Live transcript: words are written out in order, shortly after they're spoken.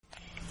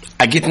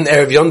A gitten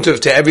Erev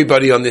Yontov to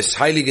everybody on this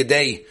heilige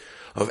day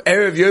of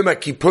Erev Yom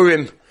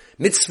Kippurim,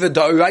 mitzvah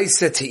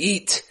da'oraisa to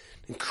eat.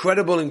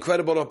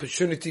 Incredible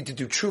opportunity to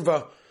do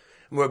tshuva.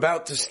 And we're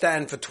about to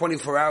stand for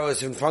 24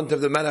 hours in front of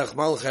the Melech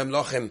Malchem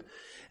Lochem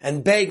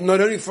and beg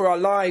not only for our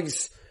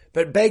lives,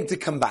 but beg to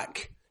come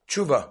back.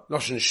 Tshuva,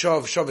 Lashon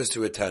Shav is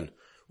to return.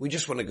 We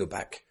just want to go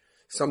back.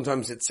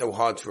 Sometimes it's so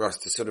hard for us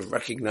to sort of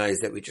recognize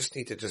that we just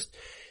need to just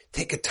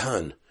take a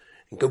turn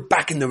and go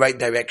back in the right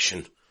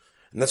direction.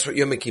 And that's what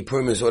Yom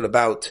Kippurim is all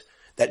about.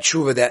 That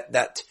tshuva,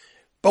 that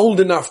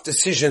bold enough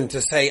decision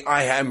to say,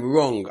 I am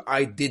wrong.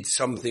 I did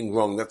something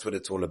wrong. That's what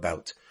it's all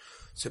about.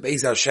 So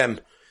Be'ez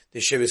Hashem,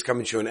 this year is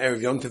coming to you on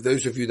Erev Yontov.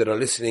 Those of you that are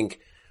listening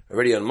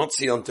already on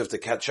Motzi Yontov to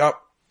catch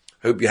up,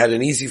 hope you had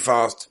an easy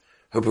fast.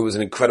 Hope it was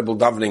an incredible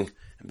davening.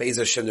 And Be'ez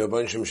Hashem, the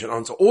Rebbeinu Shem shall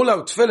answer all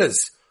our tefillahs,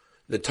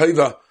 the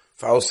tova,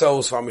 for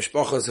ourselves, for our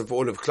mishpachas, and for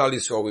all of Klal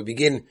Yisrael. We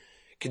begin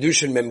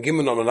Kiddushin Mem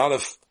Gimel Amud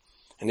Aleph,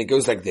 and it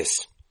goes like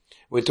this.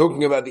 We're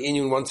talking about the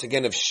inyan once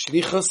again of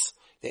shlichus,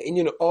 the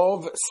inyan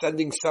of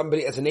sending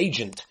somebody as an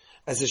agent,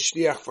 as a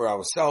shliach for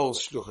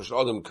ourselves, shluchus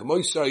adam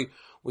kamoisai.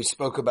 We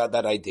spoke about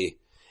that idea.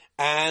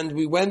 And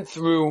we went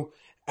through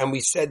and we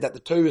said that the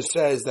Torah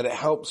says that it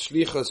helps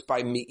shlichus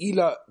by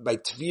me'ila, by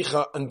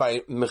tvicha, and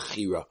by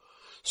mechira.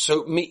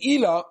 So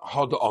me'ila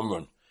had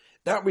omron.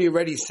 That we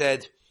already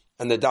said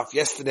in the daf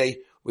yesterday.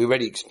 We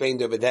already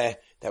explained over there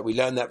that we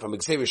learned that from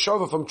Xavier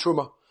Shava from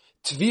Truma.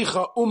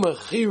 Tvicha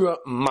umechira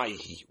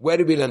maihi. Where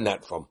did we learn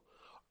that from?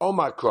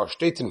 Omar Krosh,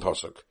 Dayton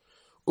Pasuk.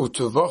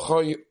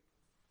 Utuvachai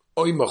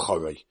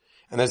oimacharei.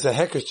 And there's a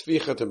hekesh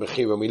tvicha to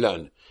mechira we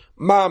learn.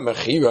 Ma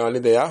mechira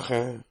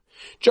lideache.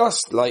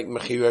 Just like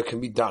mechira can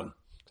be done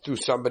through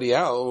somebody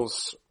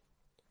else.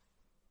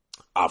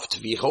 Av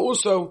tvicha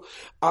also.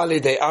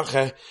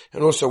 Alideache.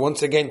 And also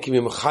once again, can be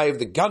mechayiv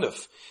the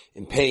ganef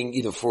in paying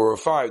either 4 or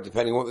 5,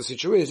 depending on what the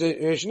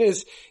situation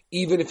is,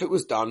 even if it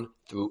was done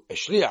through a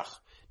shliach.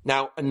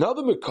 Now,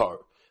 another makar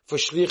for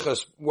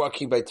shlichas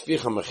working by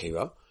tvicha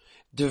mechira,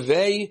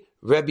 devei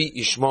Rabbi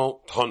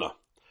Ishmael Tana.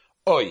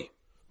 Oi.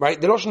 Right?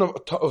 The notion of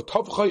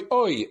tovchai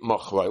oi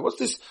machroi. What's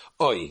this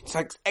oi? It's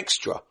like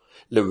extra.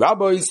 Le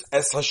rabbis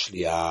es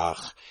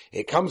hashliach.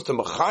 It comes to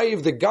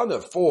mechayiv the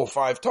gunner 4 or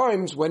 5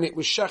 times when it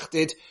was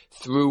shechted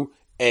through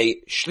a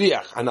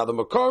shliach. Another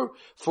makar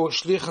for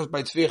shlichas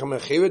by tvicha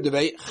mechira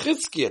devei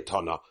chizkiya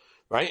Tana.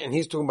 Right? And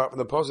he's talking about from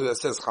the passage that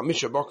says,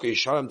 Chamisha Boka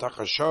Yishalem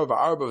Tachas Shor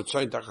V'Arba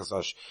V'Tzoyin Tachas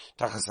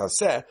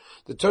Haseh.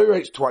 The Torah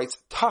writes twice,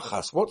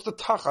 Tachas. What's the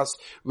Tachas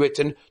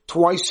written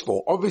twice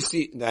for?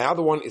 Obviously, the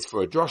other one is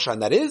for a drosha,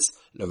 and that is,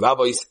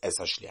 L'Rabbis Es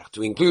HaShliach.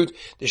 To include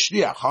the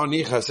Shliach,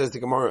 Ha'nicha, says the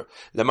Gemara,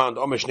 L'man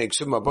Omer Shnei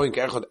Ksum Ma'boin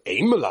Ke'echad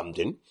Ein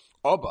Melamdin,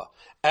 Oba.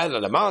 Ela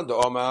L'man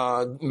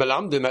Omer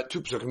Melamdin, that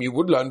 2 psukim you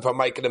would learn from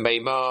Micah and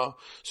Meima.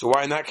 So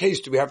why in that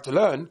case do we have to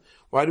learn?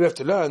 Why do we have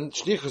to learn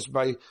shlichus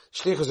by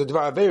shlichus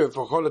advar avera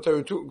for chol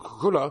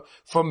kula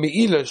from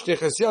meila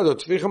shlichus yado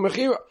tvicha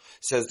mechira?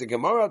 Says the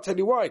Gemara. I'll tell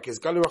you why. Because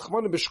galu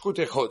rachmana b'shkut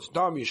echot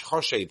dam yish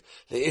choshed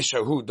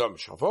leisha hu dam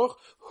shavoch.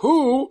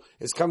 Who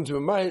is come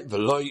to my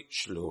v'loy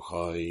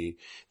shluchai?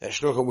 That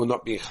shluchai will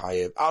not be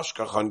chayev.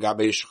 Ashkachan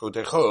gabe shkut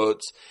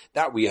echot.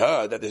 That we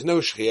heard that there's no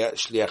shliach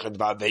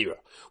advar avera.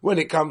 When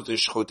it comes to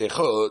shkut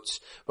echot,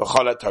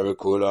 v'chol Torah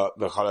kula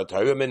v'chol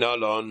Torah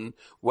minalon.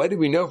 Where do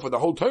we know for the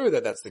whole Torah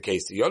that that's the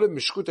case? The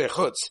Yolav Mishkut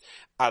Echutz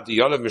at the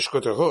Yolav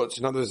Mishkut Echutz.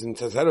 In other words,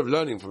 instead of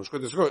learning from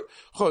Mishkut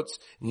Echutz,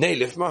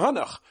 Neilif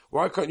Mahanach.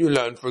 Why can't you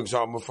learn, for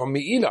example, from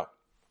Me'ila?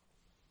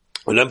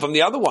 And learn from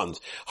the other ones.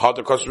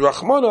 Hadakos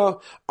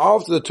Rachmana,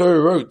 after the Torah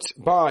wrote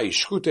by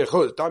Shkut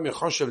Echutz, Dam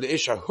Yechoshev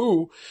Le'isha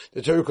Hu,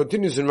 the Torah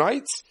continues and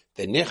writes,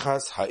 the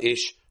Nechas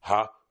Ha'ish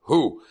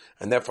Ha-Hu.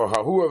 And therefore,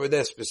 Hahu over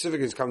there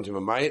specifically is coming to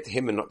Mamayit,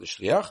 him and not the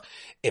Shliach.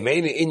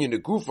 Emeina inyan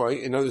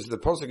negufay, in other words, the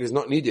pasuk is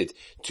not needed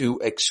to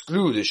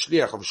exclude the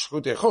Shliach of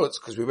Shkut Echutz,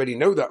 because we already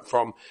know that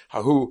from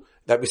Hahu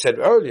that we said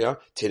earlier,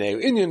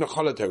 Tineu inyan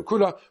nechala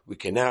kula, we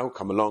can now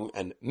come along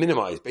and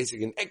minimize,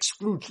 basically, and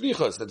exclude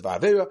Shlichas, that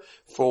Vavera,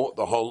 for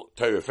the whole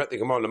Torah. If that's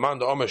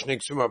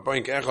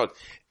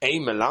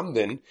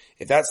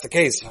the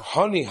case,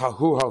 Hani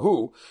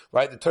Hahu,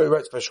 right, the Torah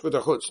writes Shkut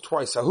Echutz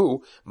twice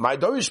Hahu, my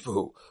Dorish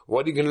Bahu.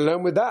 What are you going to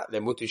learn with that? 2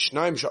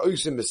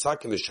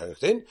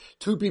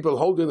 people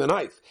holding the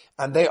knife,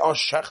 and they are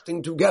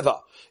shechting together.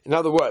 In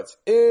other words,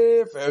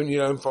 if only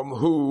learn from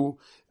who,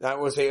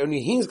 that will say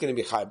only he's going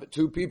to be chai, but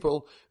 2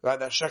 people, right,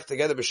 that shech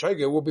together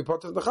b'shogeg will be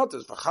part of the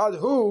chatas. V'chad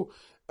who,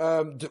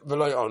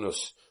 v'loy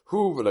onus.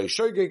 Who v'loy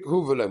shogeg,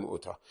 who v'loy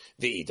mu'uta.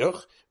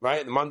 V'idach,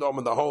 right, the mandam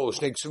and the whole,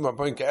 shnei ksuma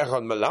poin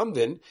ke'echad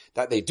melamdin,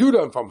 that they do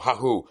learn from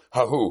hahu,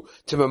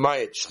 to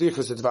mamayit,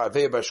 shlichus etvar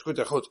ve'er b'shkut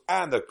echutz,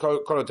 and the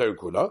kolotor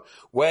kula,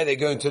 where they're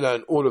going to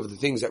learn all of the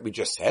things that we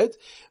just said.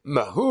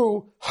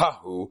 Mahu,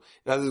 hahu.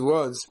 In other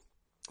words,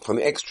 from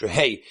the extra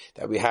hay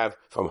that we have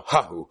from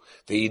hahu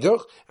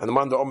v'yiduch, and the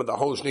man that omer the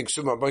whole shnig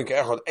suma boinke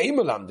echad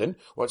eimelamden.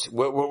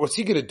 What's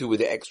he going to do with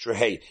the extra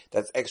hay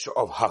that's extra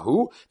of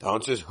hahu? The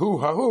answer is hu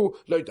hahu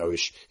lo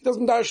darish. He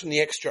doesn't darish in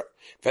the extra.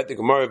 Vet the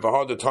Gemara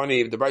v'had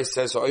tani, the Bryce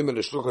says so omer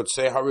l'shluchot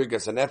say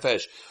harigas and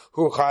nefesh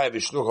hu chayev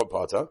v'shluchot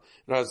pata.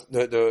 Now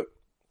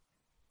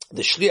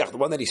the shliach, the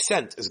one that he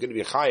sent, is going to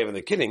be chayev in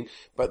the killing,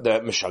 but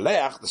the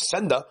mishaleach, the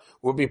sender,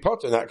 will be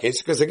potter in that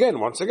case, because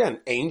once again,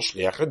 ein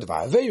shliach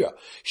d'var aveira.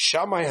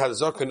 Shamai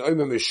hazaken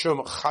omer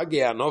mishum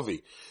chagei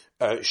anovi.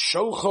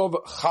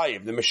 Sholchov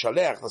chayev, the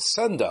mishaleach, the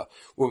sender,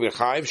 will be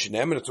chayev.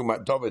 Shneim, and talking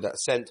about David that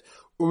sent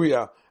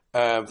Uriah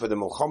for the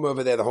milchama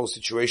over there, the whole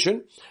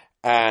situation.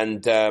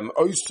 And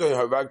also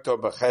haragta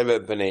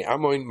b'cheve b'nei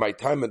Ammon. My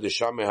time at the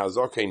Shammai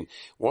Hazaken.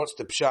 What's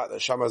the pshat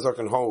that Shammai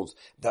Hazaken holds?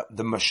 That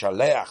the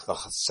mashaleach, the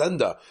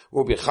sender,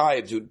 will be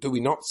chayiv. Do we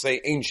not say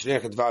ein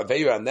shliach d'var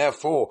aveira? And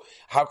therefore,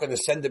 how can the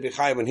sender be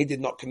chayiv when he did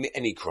not commit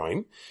any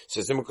crime?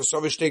 Says the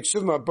Mekusavish takes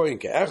suvma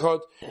boinke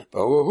echad,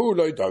 b'hu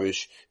lo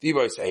darish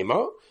v'bois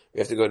ema. We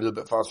have to go a little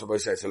bit faster,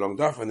 but it's a long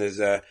daf, and there's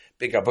a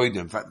big avodah.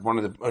 In fact, one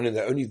of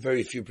the only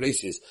very few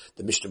places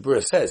the Mishnah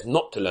Berurah says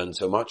not to learn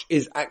so much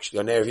is actually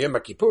on Erev Yom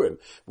Kippurim.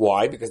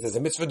 Why? Because there's a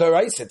mitzvah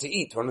d'oraisa to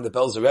eat. One of the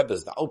Belzer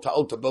Rebbes, the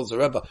Alta Belzer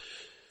Rebbe.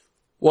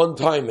 One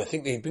time, I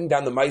think they bring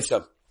down the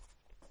Maisa.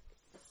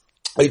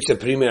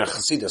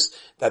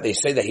 That they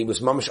say that he was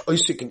mamish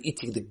oisik and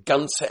eating the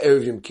ganze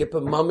Erev Yom Kippur,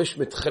 mamish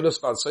mit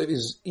chelos v'alsoiv, he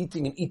was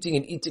eating and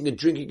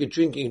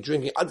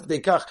drinking.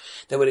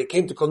 Then when it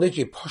came to Kol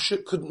Nidri,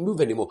 Poshet couldn't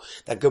move anymore.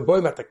 That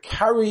Gaboim had to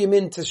carry him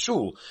into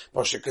shul,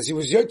 Poshet, because he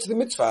was yot to the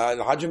mitzvah,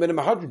 and Hajim and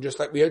Mahadrim, just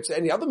like we yot to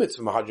any other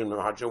mitzvah, Mahadrim and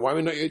Mahadrim. Why are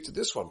we not yot to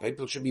this one?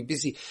 People should be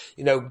busy,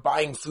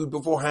 buying food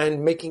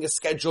beforehand, making a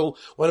schedule.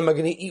 When am I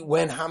going to eat?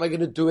 When? How am I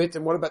going to do it?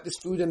 And what about this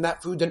food and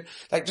that food? And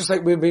just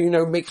like we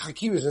make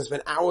hakiras and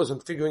spend hours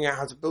on figuring out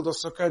how to build a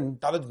sukkah and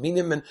Daled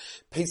Minim and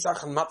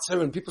Pesach and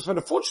Matzah, and people spend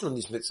a fortune on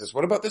these mitzvahs.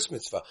 What about this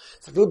mitzvah?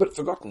 It's like a little bit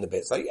forgotten a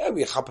bit. It's like, yeah,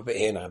 we chap a bit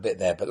here and a bit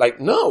there, but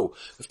no, we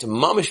have to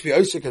mamish be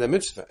osik in the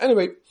mitzvah.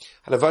 Anyway,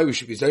 halavai we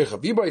should be zeicha.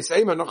 V'ba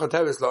yiseima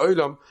nochateres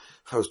la'olam.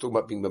 I was talking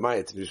about being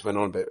b'mayit and just went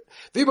on a bit.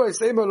 V'ba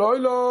yiseima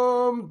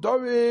la'olam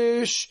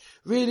dorish.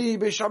 Really,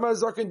 B'Shamai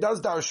Zaken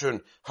does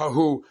darshan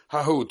hahu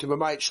to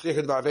b'mayit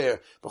shlichet v'aver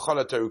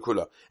b'chala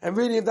terukula. And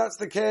really, if that's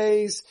the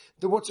case,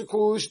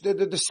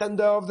 the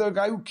sender of the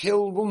guy who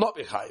killed will not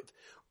be chayiv.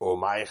 Oh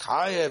my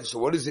chayiv. So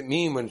what does it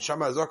mean when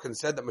Shammai Zaken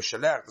said that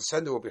Mashalech, the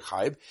sender, will be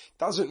chayiv?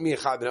 Doesn't mean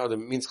chayiv in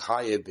Adam, it means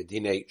chayiv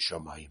b'dinei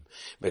shamayim.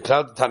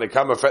 Meklad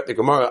Tanakama fret the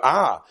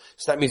Gemara.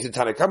 So that means the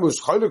Tanakama who's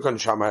choluk on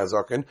Shammai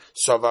Zaken,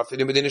 sova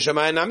f'idim b'dinei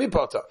shamayim nami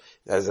pata.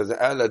 There's an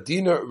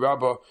eladina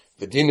rabba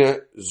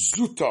v'dina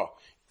zuta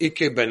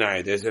ike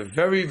benai. There's a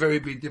very, very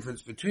big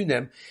difference between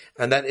them,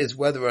 and that is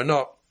whether or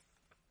not.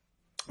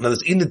 Now,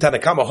 in the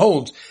Tanakama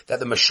holds that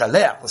the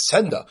Mashalech, the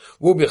sender,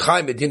 will be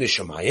Chaim Medina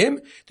Shamayim.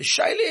 The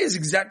Shaila is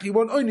exactly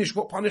one Oynish,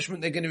 what punishment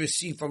they're going to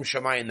receive from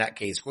Shammai in that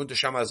case. According to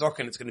Shammai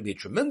Zaken, it's going to be a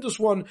tremendous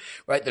one,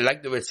 right? They're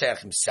like the Ritzach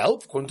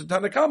himself. According to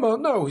Tanakama,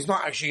 no, he's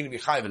not actually going to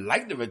be Chaim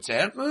like the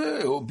Ritzach.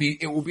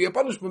 It will be a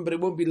punishment, but it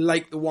won't be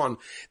like the one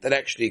that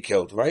actually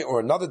killed, right?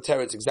 Or another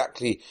terror, it's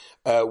exactly,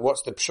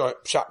 what's the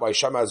pshat why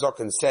Shammai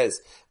Zaken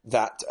says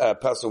that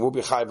person will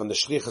be chayiv on the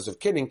shlichus of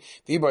killing.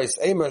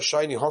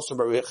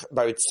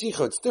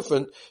 It's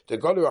different. The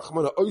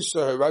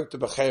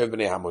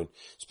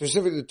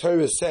specifically, the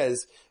Torah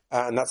says,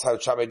 and that's how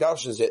Shammai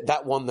darshans it,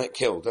 that one that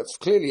killed. That's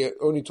clearly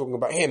only talking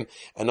about him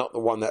and not the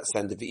one that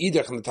sent it. The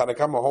Idach and the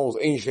Tanakama holds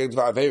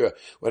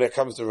when it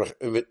comes to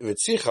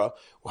Ritzicha.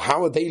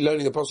 How are they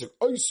learning the pasuk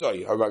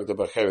Oisai haragta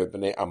b'cherev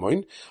b'nei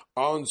Ammon?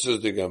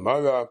 Answers the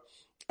Gemara.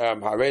 You're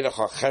not going to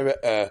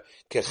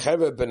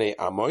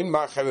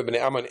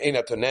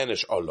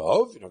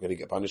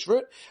get punished for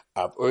it.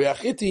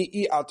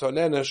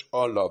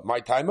 My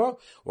timer,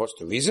 what's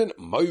the reason?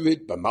 They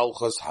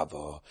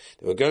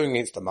were going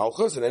against the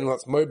Malchus, and then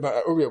once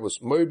Uriah was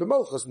Moed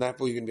b'Malchus, and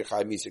therefore you're going to be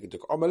Chai Misik and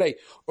took Amalei.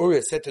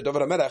 Uriah said to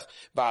David HaMelech,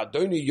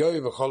 Ba'adoni Yoy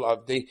v'chol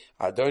avdi,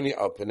 Adoni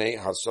al pnei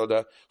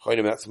hasoda,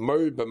 that's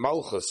Moed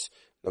b'Malchus,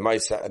 the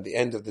Maisa at the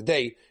end of the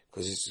day,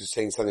 because it's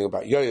saying something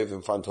about Yoyev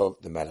in front of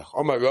the Melech.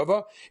 Omar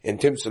Rava, in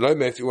Tim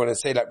Salome, if you want to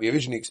say like we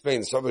originally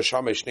explained, Sava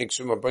Shama Shneik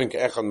Suma Bonka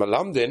Echad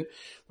Malamdin,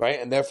 right?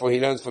 And therefore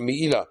he learns from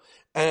Meila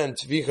and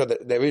Tvicha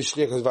that there is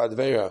Shlichus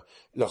Vadvera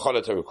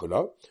L'Chola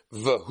Terukula.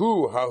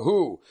 V'hu,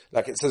 hahu,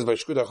 like it says by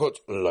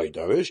Shkudachut, Loi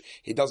Darish.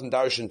 He doesn't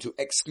darshan to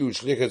exclude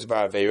Shlichus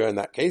Vadvera in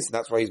that case, and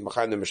that's why he's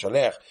Machayim the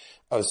Mishalech,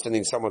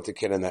 sending someone to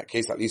kill in that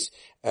case, at least,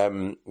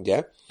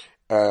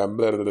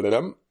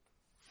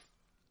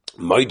 Right?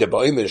 In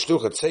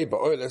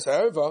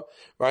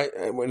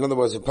other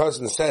words, a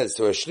person says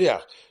to a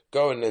shliach,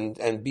 go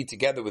and be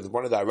together with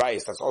one of the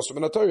arayis. That's also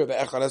in the Torah.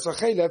 That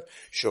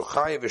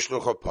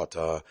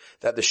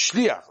the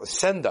shliach, the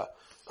sender,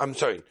 I'm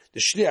sorry,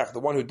 the shliach, the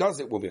one who does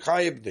it, will be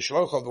chayiv. The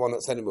shlochov, the one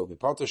that sent it, will be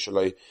potter.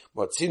 Shaloi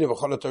motzina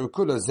v'cholator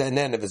kula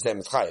zenen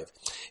v'zem chayiv.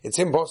 It's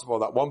impossible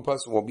that one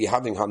person will be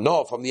having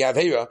hana from the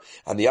avera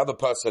and the other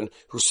person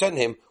who sent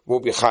him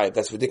will be chayiv.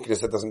 That's ridiculous.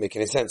 That doesn't make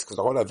any sense because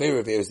the whole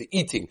avera is the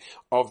eating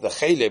of the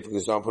chaylev, for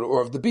example, or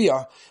of the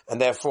biyah,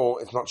 and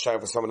therefore it's not shy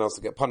for someone else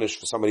to get punished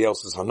for somebody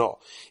else's hana.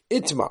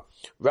 Itma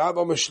Rab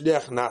Omer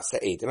shliach nasa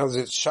eid. In other words,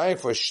 it's shy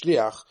for a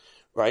shliach,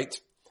 right,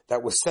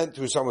 that was sent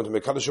through someone to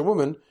mekadosh a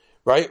woman,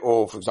 right,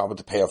 or for example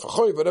to pay off a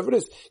choiv, whatever it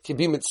is, can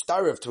be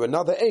mitzdarev to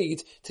another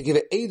aid to give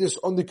an aidus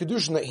on the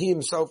Kiddushin that he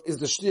himself is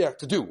the shliach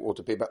to do, or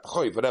to pay back the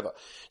choiv, whatever.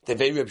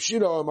 Devei Reb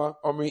Shira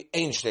Omri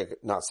ein shliach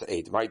nasa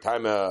aid. Right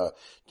time,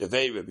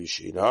 Devei Reb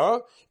Shira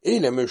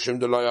ile mishum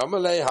delay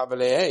amalei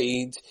havelei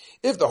aid.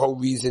 If the whole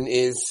reason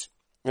is,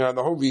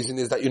 the whole reason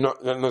is that you're not,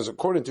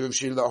 according to Rav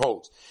Shira that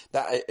holds,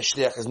 that a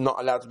shliach is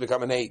not allowed to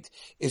become an aid,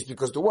 is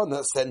because the one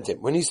that sent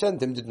him, when he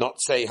sent him, did not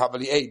say,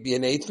 Havali aid, be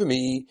an aid for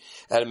me.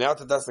 And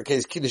that's the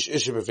case, Kiddush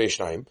Isha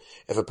b'feishnaim.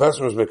 If a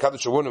person was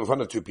mekadosh a woman in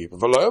front of two people,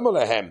 V'loyom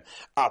alehem,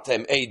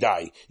 atem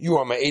eidai, you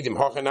are my aidim,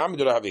 hachanam,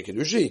 do not have a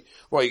Kiddushi.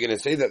 Well, are you going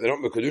to say that they're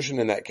not Kiddushin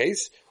in that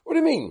case? What do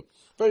you mean?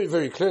 Very,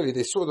 very clearly,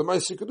 they saw the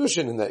Ma'aseh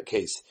Kiddushin in that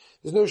case.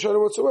 There's no shadow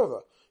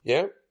whatsoever.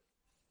 Yeah?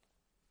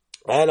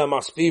 And I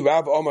must be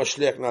Rab Omar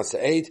Shliach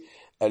Nasa Eid,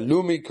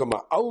 Alumi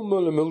Kama Alma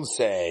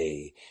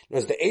Lemilsei.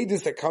 Because the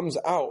aidus that comes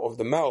out of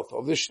the mouth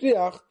of the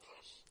Shliach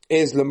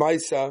is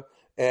Lemaisa,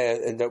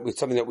 and that was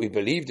something that we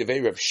believe. The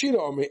very Rav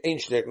Shira Omri Ein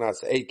Shliach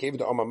Nasa Eid gave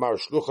the Omar Mar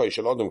Shluchai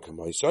Shel Adam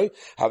Kamoisai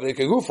have they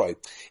kagufai.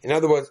 In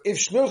other words, if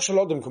Shluch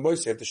Shel Adam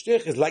Kamoisai, if the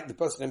Shliach is like the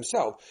person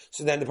himself,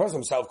 so then the person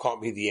himself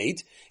can't be the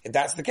aid. If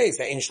that's the case,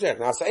 that Ein Shliach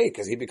Nasa Eid,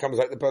 because he becomes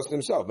like the person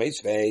himself.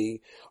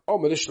 Meisvei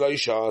Omar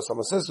Shloisha.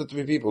 Someone says to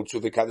three people to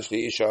the Kaddish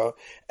Isha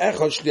Echad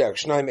Shliach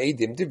Shnaim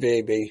Eidim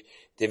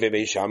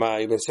Divei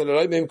Shammai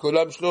V'Selolai Bim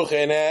Kulam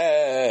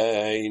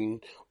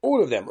Shluchenein.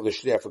 All of them are the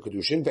shliach for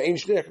Kiddushin. Ve'ein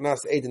shliach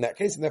nas eid in that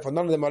case, and therefore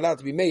none of them are allowed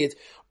to be made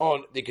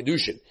on the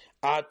Kiddushin.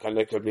 There's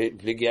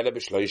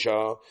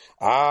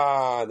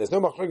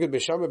no machlokes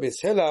b'shama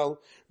b'shilal,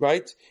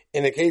 right?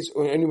 In the case,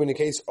 or only in the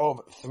case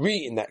of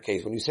three in that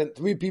case, when you sent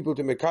three people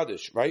to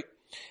Mekadosh, right?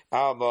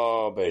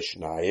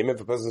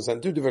 If a person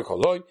sent two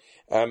to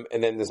and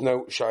then there's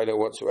no shaila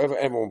whatsoever,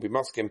 everyone will be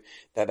maskim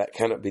that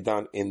cannot be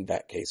done in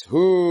that case.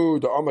 Who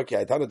the Amaki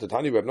Aitana to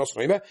Tani Reb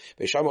Nosrime,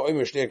 Beshama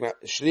Omer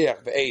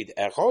Shliach Ve'ed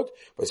Echod,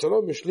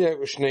 Besalom Shliach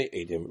V'Shnei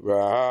Edim.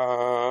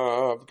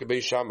 Rav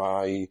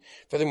Beishamai.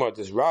 Furthermore,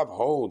 does Rav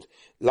hold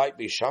like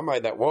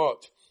Beishamai that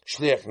what?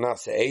 Shliach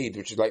Nasa Eid,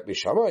 which is like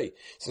Beishamai.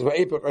 Says, well,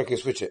 April, I can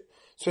switch it.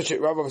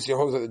 Rav obviously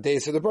holds that the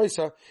days of the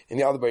brisa, and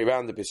the other way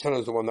around, the B'Shalom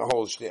is the one that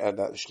holds that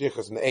the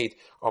shlichus and the aid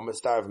are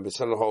mitzvah, and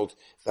B'Shalom holds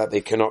that they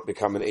cannot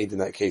become an aid in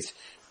that case.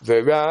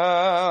 The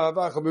Rav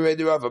must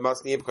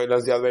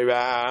the other way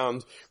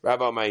around. Rav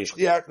Amay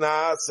shliach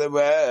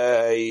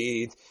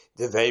nasaweid.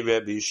 The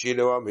Ve'Reb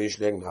Yishilo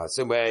Amishling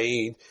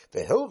Nasaweid.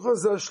 The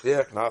Hilchas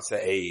Shliach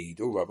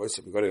Nasaweid. Oh, Rabbi,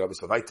 so we got to go a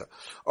bit weiter.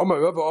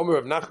 Omar Rabbi, Omar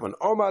of Nachman.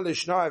 Omar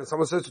Lishnai.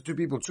 Someone says to two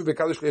people, Tzu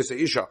V'Kadosh Le'Yisa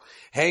Isha.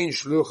 Hein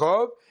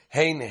Shluchov.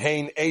 Hein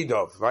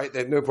Eidov, right? They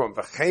have no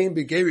problem. V'chein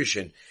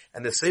B'Gerishin.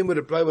 And the same would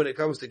apply when it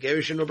comes to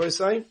Gerishin, Rabbi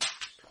say,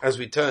 as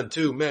we turn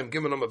to Mem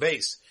Gimel on a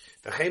base.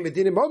 V'chein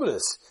B'Dinim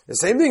Ominous. The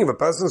same thing if a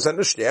person sent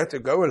a shliach to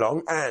go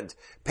along and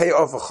pay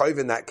off a chayv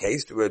in that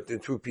case to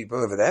two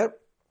people over there,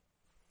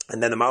 and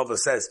then the Malva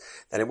says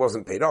that it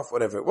wasn't paid off,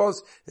 whatever it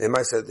was, they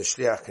might say that the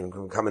shliach can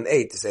come an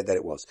aid to say that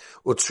it was.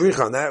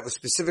 Utzricha on that,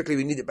 specifically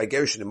we need it by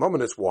Gerushin and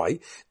Mominus. Why?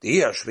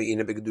 The Yashvi in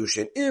a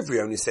Kedushin. If we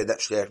only say that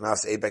shliach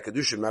nas aid by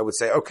Kedushin, I would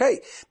say,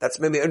 okay, that's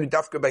maybe only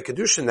dafka by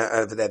Kedushin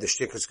over there, the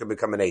shliach can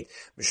become an aid.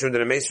 Mishum the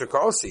Meisra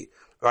Kaosi,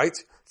 right?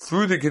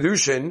 Through the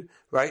Kiddushin,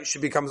 right, she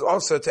becomes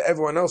also to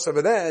everyone else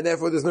over there, and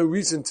therefore there's no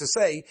reason to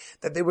say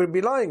that they would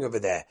be lying over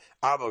there.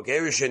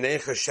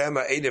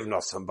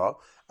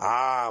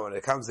 When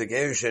it comes to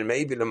Gerushin,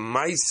 maybe the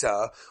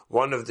Maisa,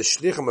 one of the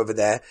Shlichim over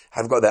there,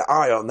 have got their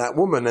eye on that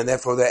woman, and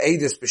therefore they're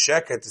Eidus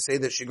B'Sheka to say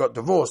that she got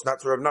divorced.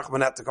 That's where Rav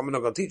Nachman had to come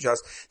and teach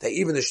us that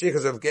even the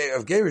Shlichas of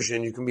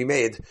Gerushin, you can be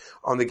made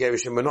on the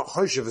Gerushin. We're not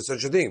choshev for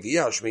such a thing.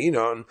 V'yash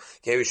me'inon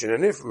Gerushin,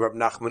 and if Rav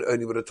Nachman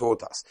only would have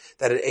taught us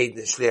that it Eid,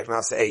 Shliach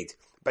Nasa Eid.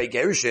 By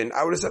Gerushin,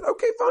 I would have said,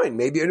 okay, fine,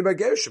 maybe only by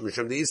Gerushin,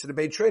 Mishum the Yisra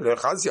Beit Trailer,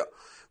 Chazia.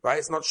 Right?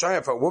 It's not shy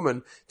for a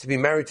woman to be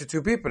married to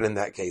two people in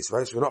that case,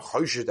 right? So we're not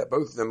choshev that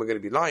both of them are going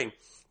to be lying,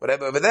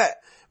 whatever over there,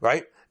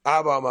 right?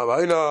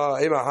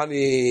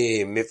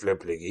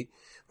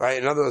 Right?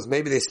 In other words,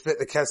 maybe they split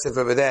the kesef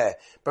over there,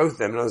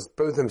 both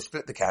of them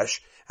split the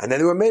cash, and then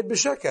they were made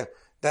b'sheka,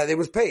 that it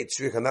was paid,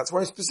 and that's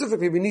why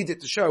specifically we need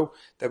it to show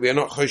that we are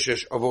not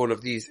choshesh of all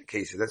of these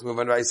cases. Let's move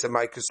on. What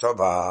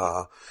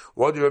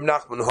do Reb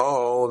Nachman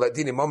hold? That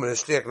dinim moment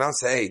shliach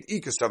naseid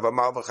ikustava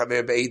mal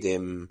v'chaver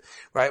beidim.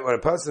 Right, when a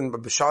person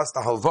b'shas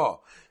the halva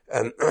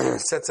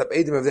sets up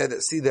edim over there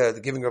that see the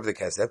giving of the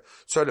kesef,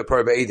 so the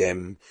pro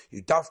edim,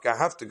 you dafka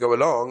have to go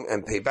along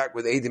and pay back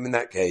with edim in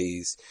that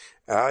case.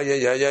 These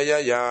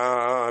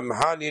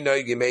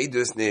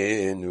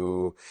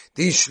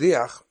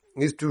shliach,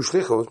 these two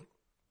shlichos,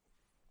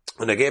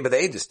 And I gave it the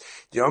edus.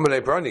 The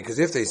Amalei Brani, because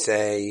if they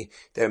say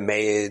they're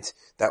made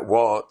that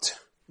what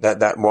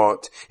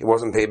it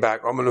wasn't paid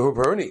back, Amalahu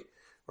Brani.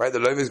 Right, the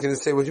lover is going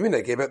to say, what do you mean?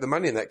 I gave out the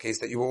money in that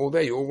case that you were all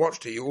there, you all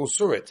watched it, you all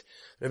saw it.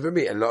 Never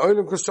me. And you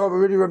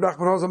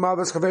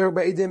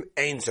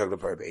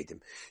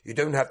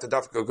don't have to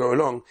go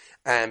along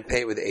and pay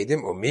it with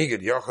Edim or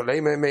Migid,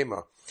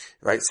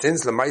 right?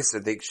 Since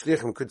Lamaisa, the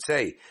Shlichim could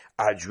say,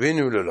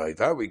 Adrinu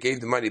Laloiva, we gave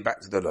the money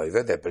back to the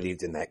loiva, they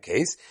believed in that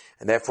case,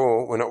 and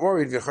therefore we're not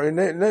worried.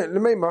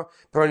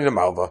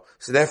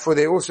 So therefore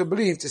they also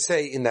believe to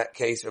say in that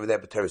case over there,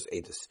 B'teres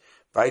Edus.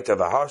 Right, of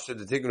a harsh to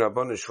the Tigun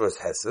Rabbanon Shuas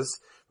Hesses.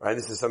 Right,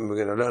 this is something we're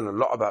going to learn a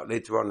lot about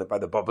later on by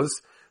the Bobbers.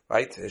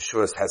 Right,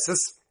 Shuas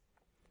Hesses.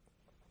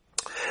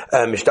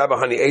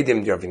 Mishtabahani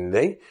Edim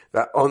Javinle.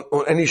 That on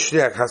any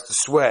shliach has to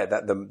swear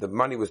that the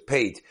money was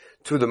paid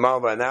to the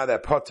Malva and now they're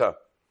potter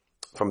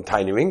from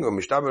tinying, or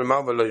Mishtabah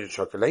Malva lo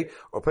chocolate,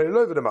 or pay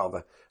over the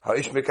Malva.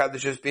 Ha'ish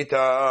Mekadish's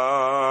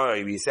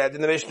Pita. We said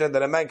in the Mishnah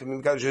that a man can be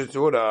Mekadish's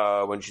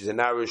Tura when she's a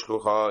Naru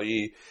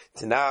Shlucha,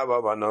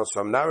 Tanawa, Vanos,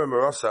 from Naru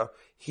Marosa.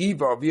 He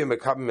va'aviyah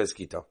mekabim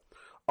eskita.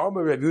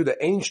 Amar Reb Yehuda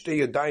ein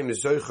shtei yadayim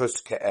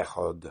zoichos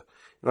ke'echad.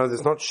 No,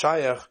 there's not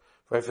shayach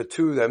for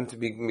two of them to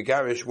be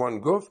megarish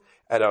one guf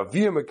at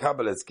aviyah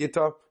mekabel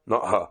eskita,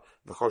 not her.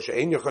 Because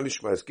she'ein yochel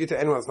lishma eskita,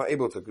 anyone's not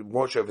able to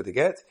watch over the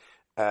get.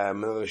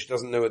 She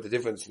doesn't know what the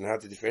difference and how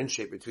to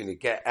differentiate between a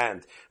get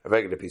and a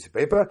regular piece of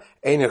paper.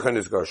 Ein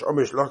yochel gosh.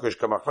 Omish lachash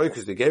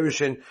kamachloikus the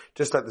gerushin,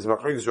 just like this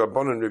machlokes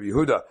Rabbanon and Reb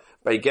Yehuda.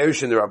 By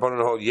gerushin the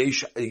Rabbanon hold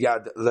yesh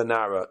yad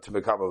lanara to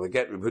mekabel the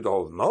get. Reb Yehuda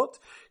holds not.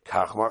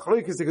 Kach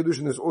machlokes the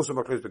Kiddushin is also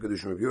machlokes the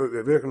Kiddushin.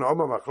 Reb Yehuda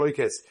Omar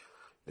machlokes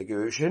the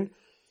gerushin.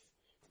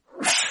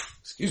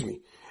 Excuse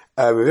me.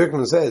 Reb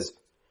Yehuda says.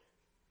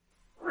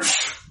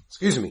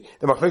 Excuse me.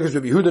 The machlokes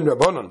Reb Yehuda and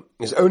Rabbanon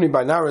is only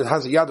by Nara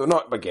has a yad or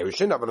not by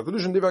gerushin. But the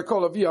Kiddushin divai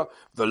kol avia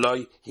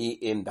v'loy he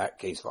in that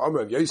case. For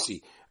Amar Rav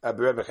Yosi,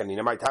 Berebe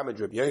Chanina, my time Reb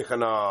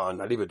Yochanan,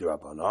 Aliva de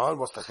Rabbanon.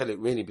 What's the chelik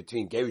really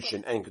between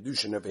gerushin and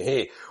Kiddushin over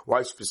here?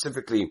 Why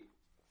specifically?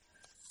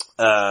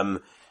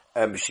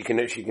 She can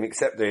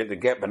accept the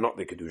get but not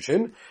the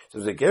Kiddushin. So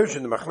the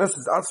gerushin the machnes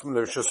is atzman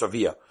l'rishus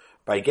avia.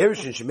 By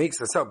gerushin she makes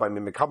herself by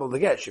mekabel the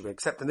get. She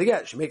accepting the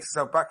get. She makes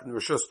herself back in the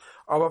rishus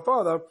of her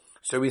father.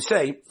 So we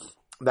say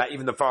that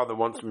even the father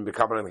wants to be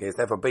mekabel in the case.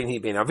 Therefore, ben he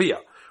ben avia.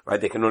 Right?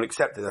 They cannot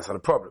accept it. That's not a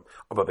problem.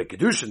 But by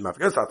Kiddushin,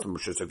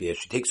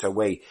 she takes her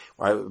away,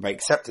 by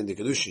accepting the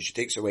Kiddushin, she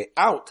takes her way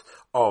out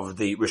of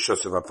the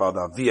Rishus of her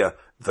father, via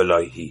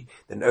Veloihi.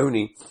 Then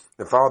only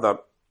the father,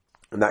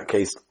 in that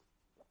case,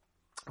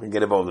 can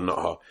get involved and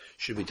not her.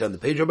 Should we turn the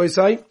page, Rabbi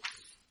Sai?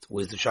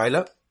 Where's the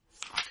Shaila?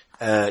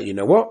 You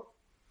know what?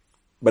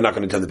 We're not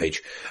going to turn the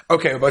page.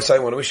 Okay, Rabbi Sai, I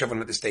want to wish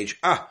everyone at this stage,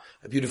 a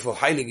beautiful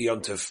Heilige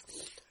Yontov.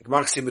 The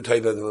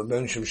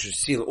Menshim should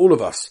seal all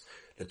of us,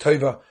 the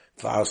Tova,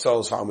 for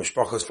ourselves, for our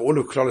mishpachas, for all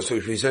of Klolos, so we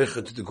should be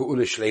zeicher to do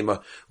Geula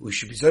Shlema, we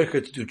should be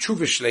zeicher to do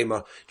Tshuva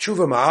Shlema,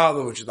 Tshuva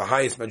Ma'ala, which is the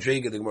highest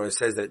Madriga. The Gemara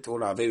says that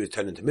all our Averis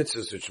turn into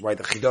mitzvahs, which is why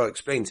the Chidah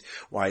explains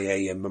why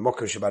a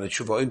Mamokim Shabbat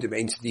Tshuva Undim,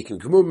 Ein Tzadikim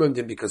Gemur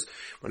Undim, because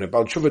when a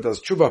Baal Tshuva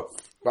does Tshuva,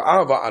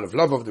 Ba'ava, out of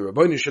love of the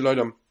Rabboni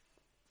Shalom,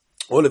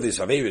 all of these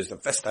Averis, the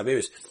best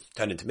Averis,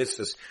 turn into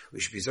mitzvahs. We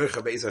should be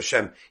zeicher Be'ez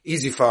Hashem,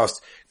 easy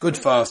fast, good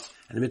fast,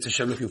 and the mitzvah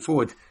Hashem looking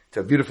forward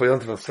to a beautiful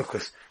Yontav of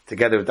Sukkos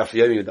together with Daf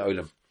Yomi with the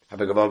Olam. Have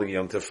a gewaldige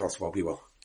Yom Tov, we will.